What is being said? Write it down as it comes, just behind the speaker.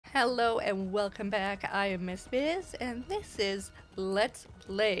Hello and welcome back. I am Miss Bizz, and this is Let's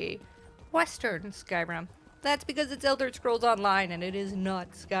Play Western Skyrim. That's because it's Elder Scrolls Online and it is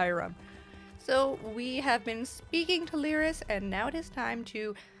not Skyrim. So we have been speaking to Lyris, and now it is time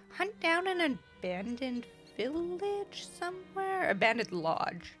to hunt down an abandoned village somewhere? Abandoned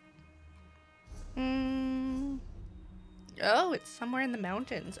lodge. Oh, it's somewhere in the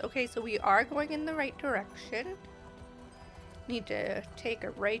mountains. Okay, so we are going in the right direction. Need to take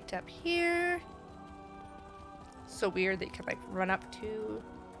a right up here. So weird that you can like run up to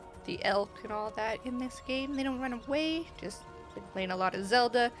the elk and all that in this game. They don't run away. Just been playing a lot of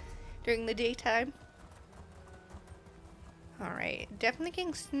Zelda during the daytime. Alright, definitely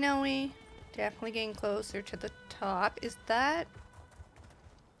getting snowy. Definitely getting closer to the top. Is that...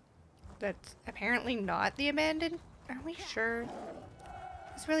 That's apparently not the abandoned? Are we sure?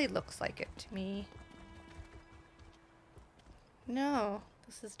 This really looks like it to me. No,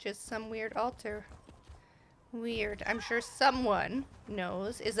 this is just some weird altar. Weird. I'm sure someone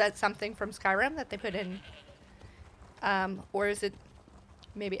knows. Is that something from Skyrim that they put in? Or is it...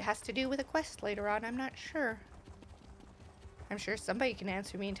 Maybe it has to do with a quest later on. I'm not sure. I'm sure somebody can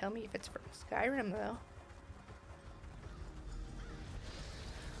answer me and tell me if it's from Skyrim, though.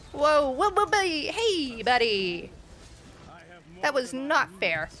 Whoa, whoa, whoa, buddy! Hey, buddy! That was not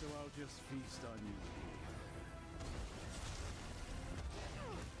fair. So I'll just feast on you.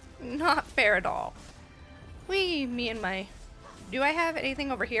 Not fair at all. Me and my... Do I have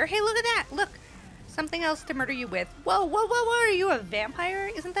anything over here? Hey, look at that! Look! Something else to murder you with. Whoa, whoa, whoa, whoa! Are you a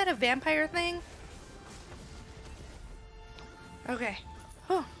vampire? Isn't that a vampire thing? Okay.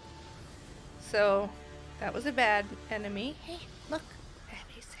 Whew. So, that was a bad enemy. Hey, look!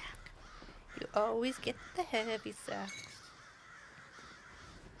 Heavy sack. You always get the heavy sacks.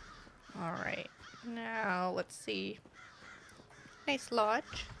 Alright. Now, let's see. Nice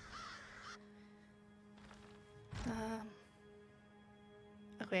lodge.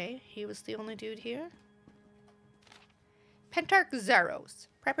 Okay, he was the only dude here. Pentarch Zaros.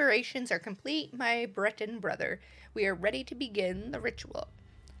 Preparations are complete, my Breton brother. We are ready to begin the ritual.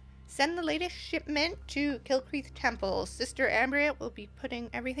 Send the latest shipment to Kilcreath Temple. Sister Ambriette will be putting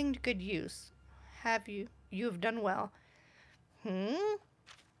everything to good use. You have done well.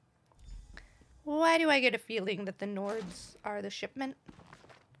 Why do I get a feeling that the Nords are the shipment?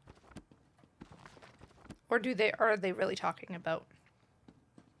 Or are they really talking about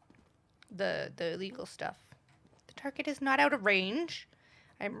the illegal stuff? The target is not out of range.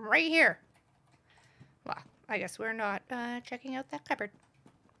 I'm right here. Well, I guess we're not checking out that cupboard.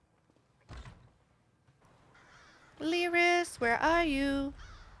 Lyris, where are you?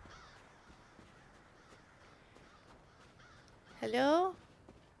 Hello?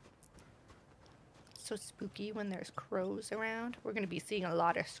 So spooky when there's crows around. We're going to be seeing a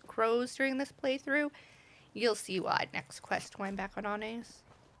lot of crows during this playthrough. You'll see why next quest when I'm back on Ones.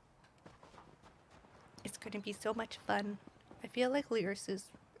 It's going to be so much fun. I feel like Lyris is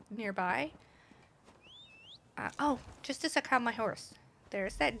nearby. Oh, just a sec on my horse.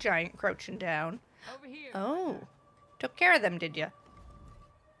 There's that giant crouching down. Over here. Oh, took care of them, did ya?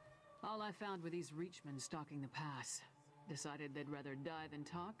 All I found were these reachmen stalking the pass. Decided they'd rather die than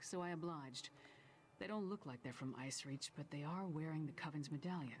talk, so I obliged. They don't look like they're from Icereach, but they are wearing the Coven's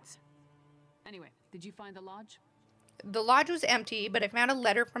medallions. Anyway, did you find the lodge? The lodge was empty, but I found a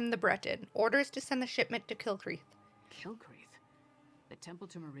letter from the Breton. Orders to send the shipment to Kilcreath. Kilcreath? The temple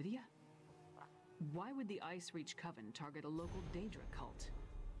to Meridia? Why would the Icereach Coven target a local Daedra cult?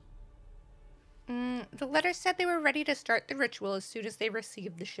 The letter said they were ready to start the ritual as soon as they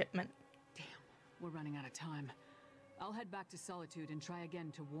received the shipment. Damn, we're running out of time. I'll head back to Solitude and try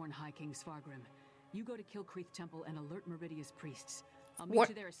again to warn High King Svargrim. You go to Kilcreath Temple and alert Meridia's priests. I'll meet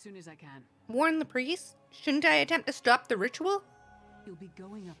you there as soon as I can. Warn the priests? Shouldn't I attempt to stop the ritual? You'll be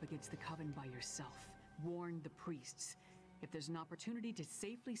going up against the Coven by yourself. Warn the priests. If there's an opportunity to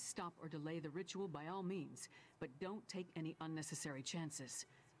safely stop or delay the ritual, by all means. But don't take any unnecessary chances.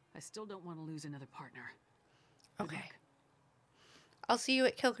 I still don't want to lose another partner. Good Okay. luck. I'll see you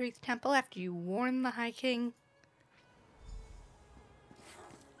at Kilcreath Temple after you warn the High King.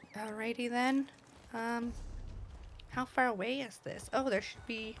 Alrighty then. How far away is this? Oh, there should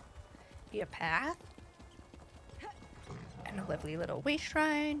be a path. And a lovely little way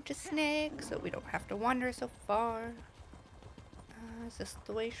shrine to snag, so we don't have to wander so far. Is this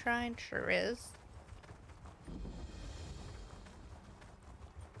the way shrine? Sure is.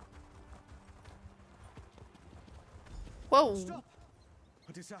 Whoa! Stop!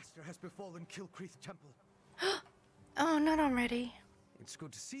 A disaster has befallen Kilcreath Temple. Oh, not already. It's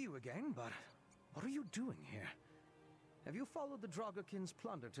good to see you again, but what are you doing here? have you followed the Draugr-kin's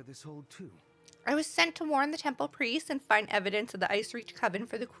plunder to this hold too? I was sent to warn the temple priests and find evidence of the Icereach coven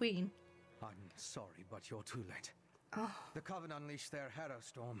for the queen. I'm sorry, but you're too late. Oh. The coven unleashed their Harrow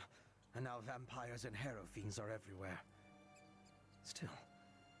Storm, and now vampires and Harrow fiends are everywhere. Still,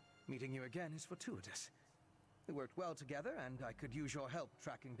 meeting you again is fortuitous. We worked well together, and I could use your help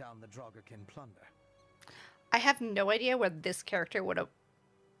tracking down the Draugr-kin plunder. I have no idea whether this character would have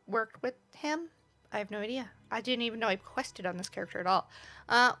worked with him. I have no idea. I didn't even know I quested on this character at all.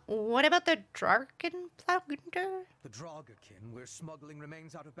 What about the Draugr-kin plunder? The Draugr-kin were smuggling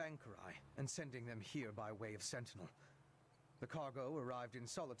remains out of Bankarai and sending them here by way of Sentinel. The cargo arrived in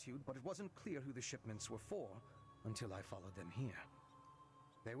Solitude, but it wasn't clear who the shipments were for until I followed them here.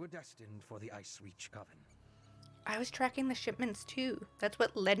 They were destined for the Icereach coven. I was tracking the shipments too. That's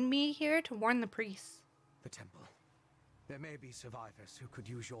what led me here to warn the priests. The temple. There may be survivors who could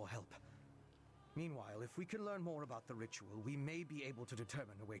use your help. Meanwhile, if we can learn more about the ritual, we may be able to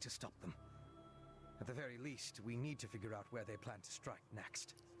determine a way to stop them. At the very least, we need to figure out where they plan to strike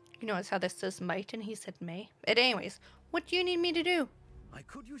next. You notice how this says might and he said may? But anyways, what do you need me to do? I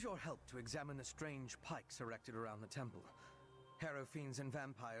could use your help to examine the strange pikes erected around the temple. Harrow fiends and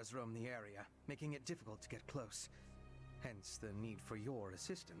vampires roam the area, making it difficult to get close. Hence the need for your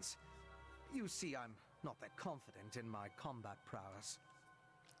assistance. You see, I'm not that confident in my combat prowess.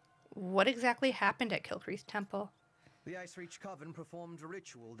 What exactly happened at Kilcreath's temple? The Icereach coven performed a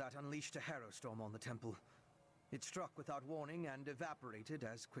ritual that unleashed a Harrow Storm on the temple. It struck without warning and evaporated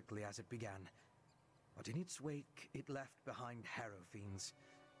as quickly as it began. But in its wake, it left behind Harrow fiends.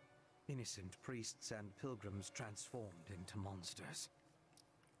 Innocent priests and pilgrims transformed into monsters.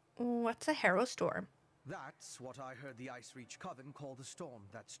 What's a Harrow Storm? That's what I heard the Icereach coven call the storm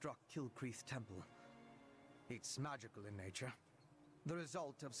that struck Kilcreath Temple. It's magical in nature. The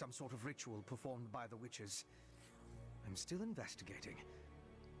result of some sort of ritual performed by the witches. I'm still investigating,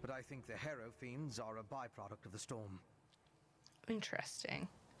 but I think the Harrow fiends are a byproduct of the storm. Interesting.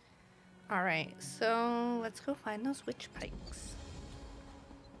 Alright, so let's go find those witch pikes.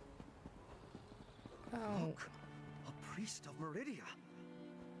 Oh. Look, a priest of Meridia.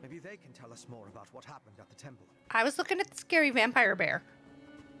 Maybe they can tell us more about what happened at the temple. I was looking at the scary vampire bear.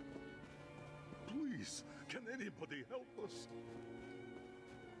 Please, can anybody help us?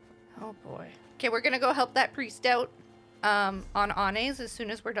 Oh boy. Okay, we're gonna go help that priest out on Anes as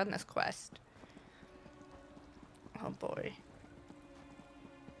soon as we're done this quest. Oh boy.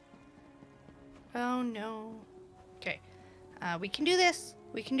 Oh no. Okay. We can do this.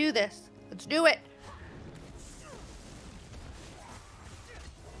 We can do this. Let's do it.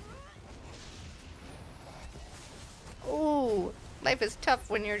 Oh, life is tough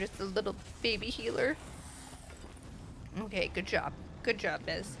when you're just a little baby healer. Okay, good job. Good job,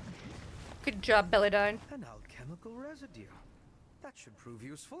 Bizz. Good job, Belladine. An alchemical residue. That should prove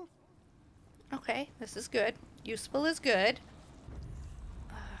useful. Okay, this is good. Useful is good.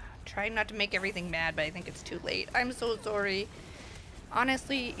 Trying not to make everything mad, but I think it's too late. I'm so sorry.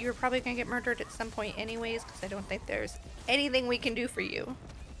 Honestly, you're probably gonna get murdered at some point anyways, because I don't think there's anything we can do for you.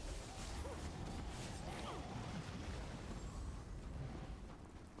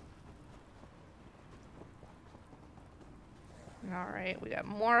 Alright, we got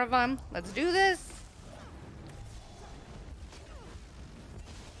more of them. Let's do this.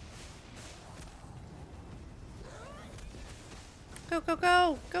 Go, go,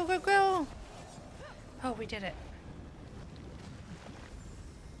 go! Go, go, go! Oh, we did it.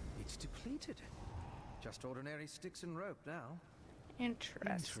 It's depleted. Just ordinary sticks and rope now.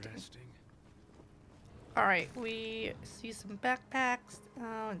 Interesting. Interesting. Alright, we see some backpacks.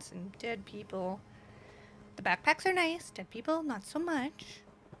 Oh, and some dead people. The backpacks are nice. Dead people, not so much.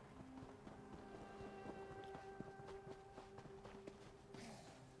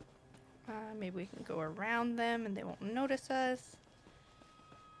 Maybe we can go around them and they won't notice us.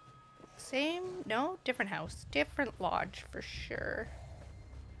 Same? No? Different house. Different lodge for sure.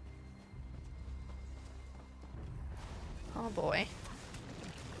 Oh boy.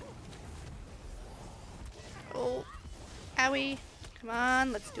 Oh. Owie. Come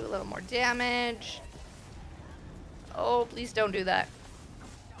on, let's do a little more damage. Oh, please don't do that.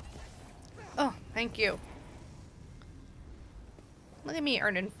 Oh, thank you. Look at me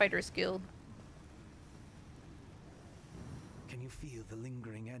earning Fighter's Guild. Can you feel the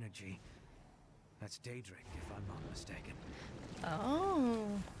lingering energy? That's Daedric, if I'm not mistaken. Oh.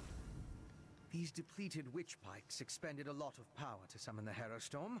 These depleted witch pikes expended a lot of power to summon the Harrow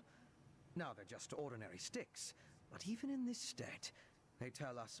Storm. Now they're just ordinary sticks, but even in this state, they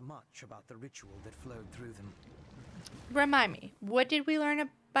tell us much about the ritual that flowed through them. Remind me, what did we learn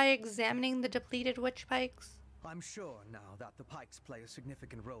by examining the depleted witch pikes? I'm sure now that the pikes play a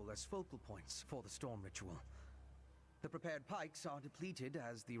significant role as focal points for the storm ritual. The prepared pikes are depleted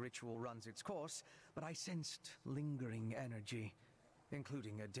as the ritual runs its course, but I sensed lingering energy,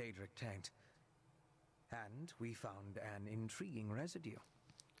 including a Daedric taint. And we found an intriguing residue.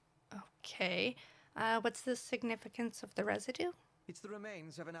 Okay. What's the significance of the residue? It's the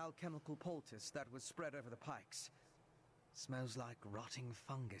remains of an alchemical poultice that was spread over the pikes. Smells like rotting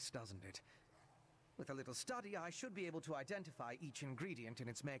fungus, doesn't it? With a little study, I should be able to identify each ingredient in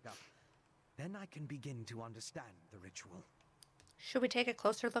its makeup. Then I can begin to understand the ritual. Should we take a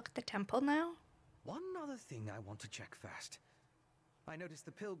closer look at the temple now? One other thing I want to check first. I noticed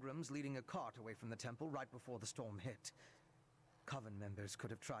the pilgrims leading a cart away from the temple right before the storm hit. Coven members could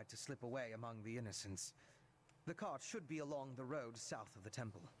have tried to slip away among the innocents. The cart should be along the road south of the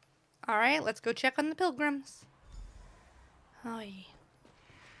temple. Alright, let's go check on the pilgrims. Oh,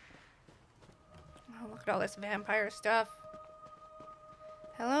 look at all this vampire stuff.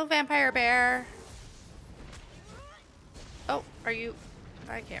 Hello, vampire bear. Oh, are you...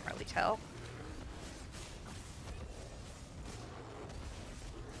 I can't really tell.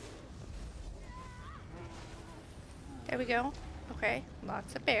 There we go. Okay,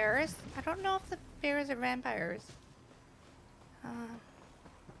 lots of bears. I don't know if the bears are vampires.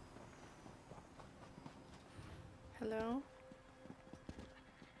 Hello?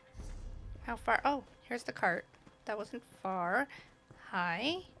 How far? Oh, here's the cart. That wasn't far.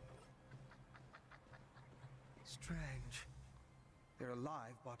 Hi. Strange. They're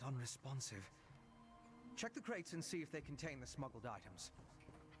alive but unresponsive. Check the crates and see if they contain the smuggled items.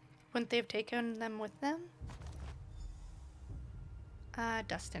 Wouldn't they have taken them with them?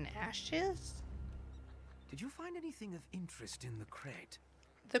 Dust and ashes? Did you find anything of interest in the crate?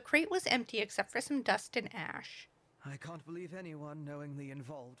 The crate was empty except for some dust and ash. I can't believe anyone knowingly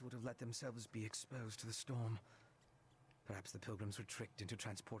involved would have let themselves be exposed to the storm. Perhaps the pilgrims were tricked into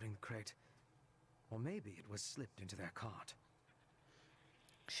transporting the crate. Or maybe it was slipped into their cart.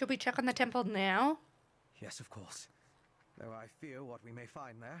 Should we check on the temple now? Yes, of course. Though I fear what we may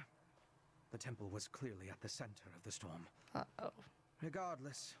find there. The temple was clearly at the center of the storm. Uh-oh.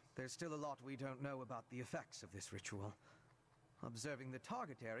 Regardless, there's still a lot we don't know about the effects of this ritual. Observing the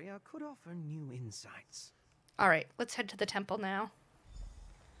target area could offer new insights. Alright, let's head to the temple now.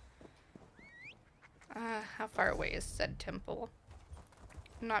 How far away is said temple?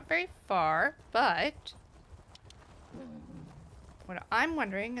 Not very far, but... what I'm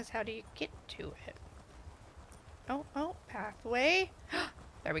wondering is how do you get to it? Oh, pathway.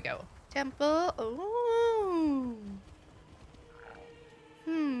 There we go. Temple. Ooh.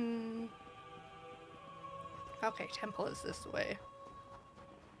 Okay, temple is this way.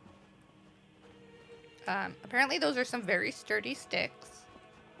 Apparently those are some very sturdy sticks.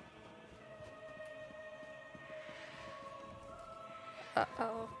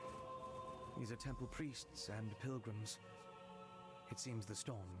 Uh-oh. These are temple priests and pilgrims. It seems the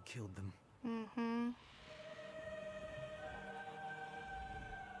storm killed them.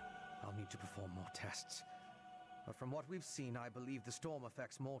 I'll need to perform more tests. But from what we've seen, I believe the storm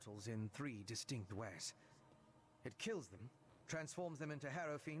affects mortals in 3 distinct ways. It kills them, transforms them into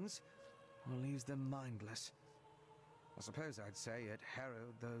harrow fiends, or leaves them mindless. I suppose I'd say it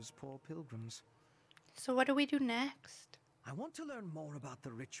harrowed those poor pilgrims. So what do we do next? I want to learn more about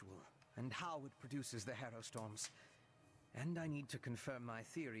the ritual and how it produces the harrow storms. And I need to confirm my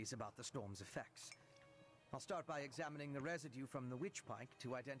theories about the storm's effects. I'll start by examining the residue from the witch pike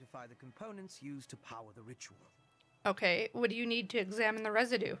to identify the components used to power the ritual. Okay, what do you need to examine the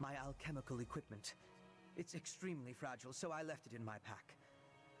residue? My alchemical equipment. It's extremely fragile, so I left it in my pack.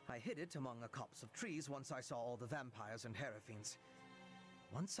 I hid it among a copse of trees once I saw all the vampires and harrow fiends.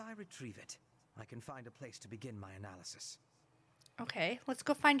 Once I retrieve it, I can find a place to begin my analysis. Okay, let's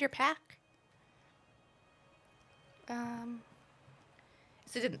go find your pack.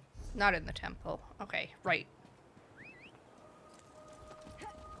 Is it not in the temple? Okay, right.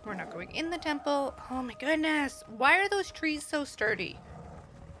 We're not going in the temple. Oh my goodness. Why are those trees so sturdy?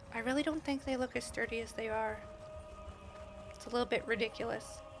 I really don't think they look as sturdy as they are. It's a little bit ridiculous.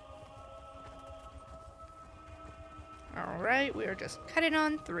 Alright, we are just cutting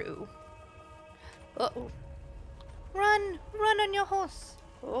on through. Uh-oh. Run! Run on your horse!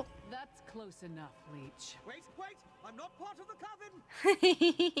 Oh. That's close enough, Leech. Wait! I'm not part of the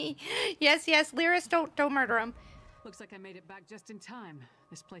coven! Yes, Lyris, don't murder him. Looks like I made it back just in time.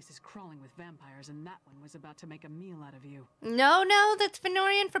 This place is crawling with vampires, and that one was about to make a meal out of you. No, that's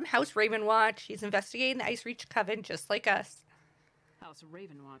Fenorian from House Ravenwatch. He's investigating the Icereach coven just like us. House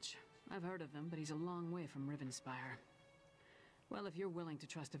Ravenwatch. I've heard of them, but he's a long way from Rivenspire. Well, if you're willing to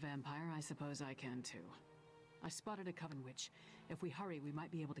trust a vampire, I suppose I can too. I spotted a coven witch. If we hurry, we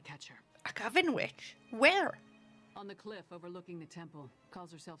might be able to catch her. A coven witch? Where? On the cliff overlooking the temple.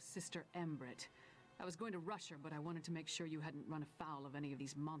 Calls herself Sister Embrit. I was going to rush her, but I wanted to make sure you hadn't run afoul of any of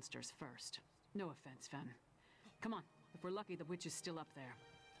these monsters first. No offense, Fen. Come on. If we're lucky, the witch is still up there.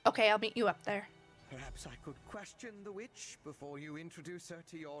 Okay, I'll meet you up there. Perhaps I could question the witch before you introduce her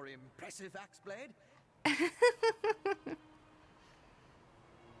to your impressive axe blade?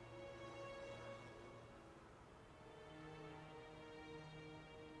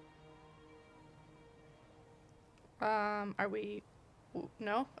 Are we...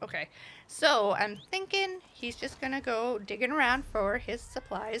 No? Okay. So, I'm thinking he's just gonna go digging around for his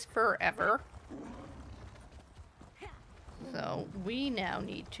supplies forever. So, we now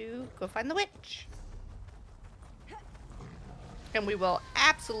need to go find the witch. And we will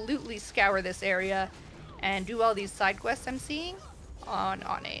absolutely scour this area and do all these side quests I'm seeing on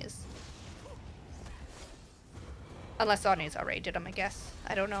Ane's. Unless Ane's already did them, I guess.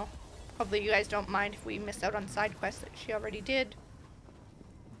 I don't know. Hopefully you guys don't mind if we miss out on side quests that she already did.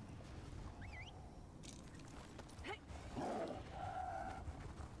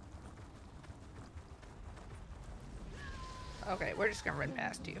 Okay, we're just gonna run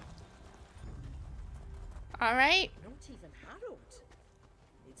past you. Alright. Not even harrowed.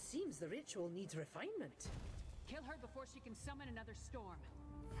 It seems the ritual needs refinement. Kill her before she can summon another storm.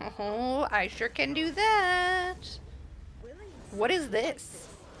 Oh, I sure can do that. Willing What is this?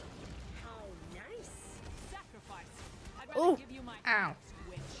 How nice. Sacrifice. I'd Oh, rather give you my ow. axe,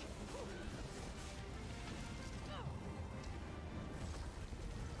 witch.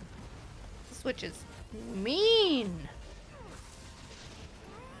 This witch is mean.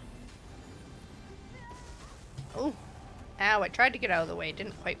 Oh, ow, I tried to get out of the way. It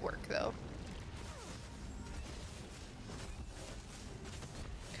didn't quite work, though.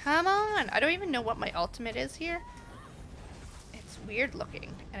 Come on. I don't even know what my ultimate is here. It's weird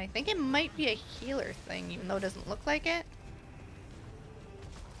looking. And I think it might be a healer thing, even though it doesn't look like it.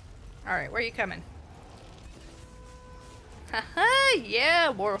 Alright, where are you coming? Haha,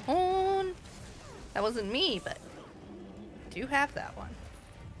 yeah, Warhorn. That wasn't me, but I do have that one.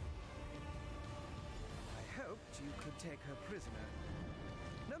 I hoped you could take her prisoner.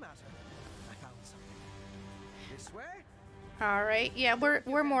 No matter. I found something. This way? Alright, yeah,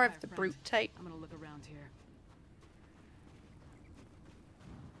 we're more of the brute type. I'm gonna look around here.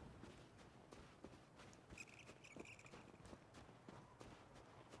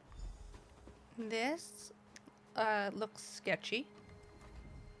 This looks sketchy.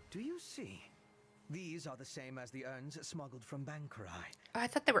 Do you see? These are the same as the urns smuggled from Bankarai. Oh, I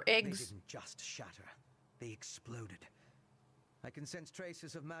thought they were They eggs. didn't just shatter. They exploded. I can sense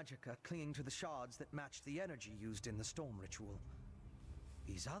traces of magicka clinging to the shards that matched the energy used in the storm ritual.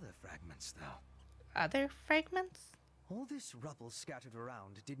 These other fragments, though. Other fragments? All this rubble scattered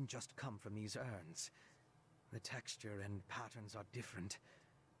around didn't just come from these urns. The texture and patterns are different.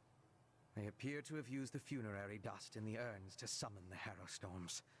 They appear to have used the funerary dust in the urns to summon the harrow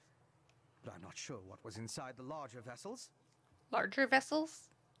storms. But I'm not sure what was inside the larger vessels. Larger vessels?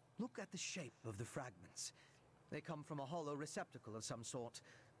 Look at the shape of the fragments. They come from a hollow receptacle of some sort.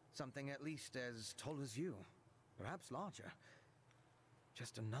 Something at least as tall as you. Perhaps larger.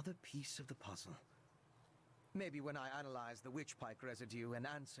 Just another piece of the puzzle. Maybe when I analyze the witchpike residue, an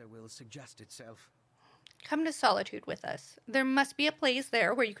answer will suggest itself. Come to Solitude with us. There must be a place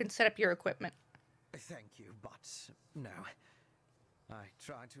there where you can set up your equipment. Thank you, but no. I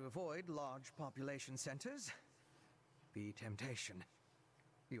try to avoid large population centers. The temptation.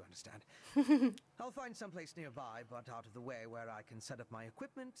 You understand. I'll find someplace nearby, but out of the way where I can set up my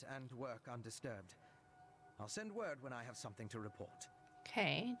equipment and work undisturbed. I'll send word when I have something to report.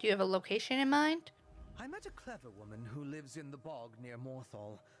 Okay, do you have a location in mind? I met a clever woman who lives in the bog near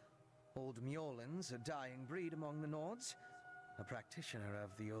Morthal. Old Mjolnir's a dying breed among the Nords, a practitioner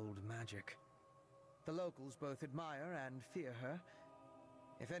of the old magic. The locals both admire and fear her.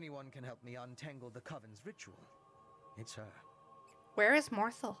 If anyone can help me untangle the Coven's ritual, it's her. Where is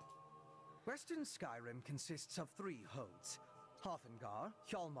Morthal? Western Skyrim consists of 3 holds: Hafengar,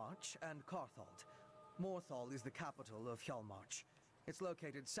 Hjalmarch, and Carthald. Morthal is the capital of Hjalmarch. It's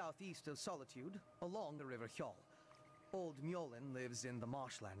located southeast of Solitude, along the river Hjal. Old Mjolnir lives in the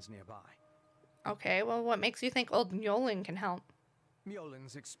marshlands nearby. Okay, well, what makes you think Old Mjolnir can help?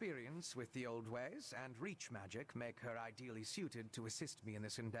 Mjolnir's experience with the old ways and reach magic make her ideally suited to assist me in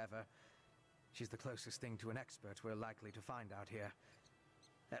this endeavor. She's the closest thing to an expert we're likely to find out here.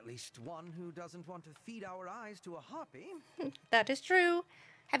 At least one who doesn't want to feed our eyes to a harpy. That is true.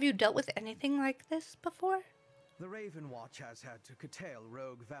 Have you dealt with anything like this before? The Raven Watch has had to curtail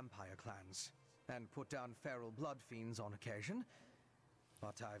rogue vampire clans. and put down feral blood fiends on occasion,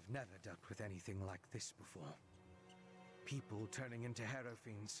 but I've never dealt with anything like this before. People turning into harrow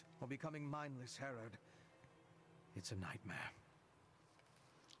fiends or becoming mindless harrowed. It's a nightmare.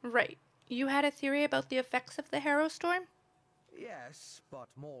 Right. You had a theory about the effects of the Harrow Storm? Yes, but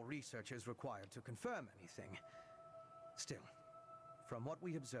more research is required to confirm anything. Still, from what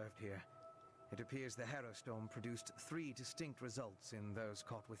we observed here, it appears the Harrow Storm produced 3 distinct results in those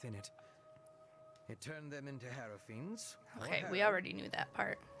caught within it. It turned them into harrow fiends. or Okay, we harrow- already knew that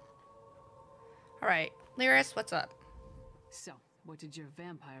part. Alright, Lyris, what's up? So, what did your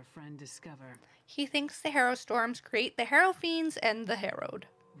vampire friend discover? He thinks the Harrow Storms create the Harrow Fiends and the Harrowed.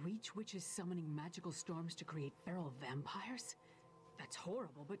 Reach witches summoning magical storms to create feral vampires? That's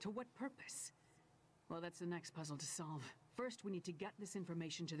horrible, but to what purpose? Well, that's the next puzzle to solve. First, we need to get this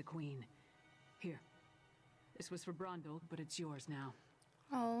information to the Queen. Here. This was for Brondel, but it's yours now.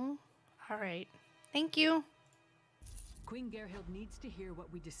 Oh, alright. Thank you. Queen Gerhild needs to hear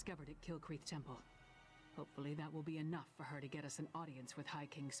what we discovered at Kilcreath Temple. Hopefully that will be enough for her to get us an audience with High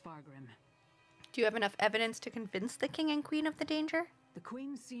King Svargrim. Do you have enough evidence to convince the King and Queen of the danger? The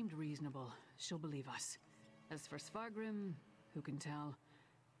Queen seemed reasonable. She'll believe us. As for Svargrim, who can tell?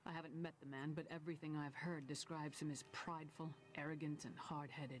 I haven't met the man, but everything I've heard describes him as prideful, arrogant, and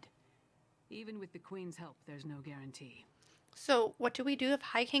hard-headed. Even with the Queen's help, there's no guarantee. So, what do we do if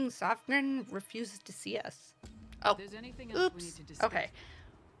High King Sovgren refuses to see us? Oh, If there's anything else we need oops. to discuss. Okay.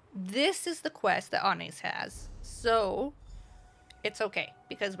 This is the quest that Anes has. So, it's okay.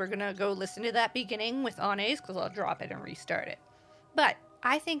 Because we're going to go listen to that beginning with Anes, because I'll drop it and restart it. But,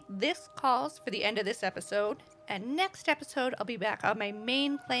 I think this calls for the end of this episode. And next episode, I'll be back on my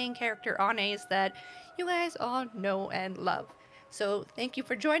main playing character, Anes, that you guys all know and love. So, thank you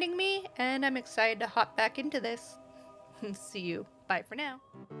for joining me, and I'm excited to hop back into this. See you. Bye for now.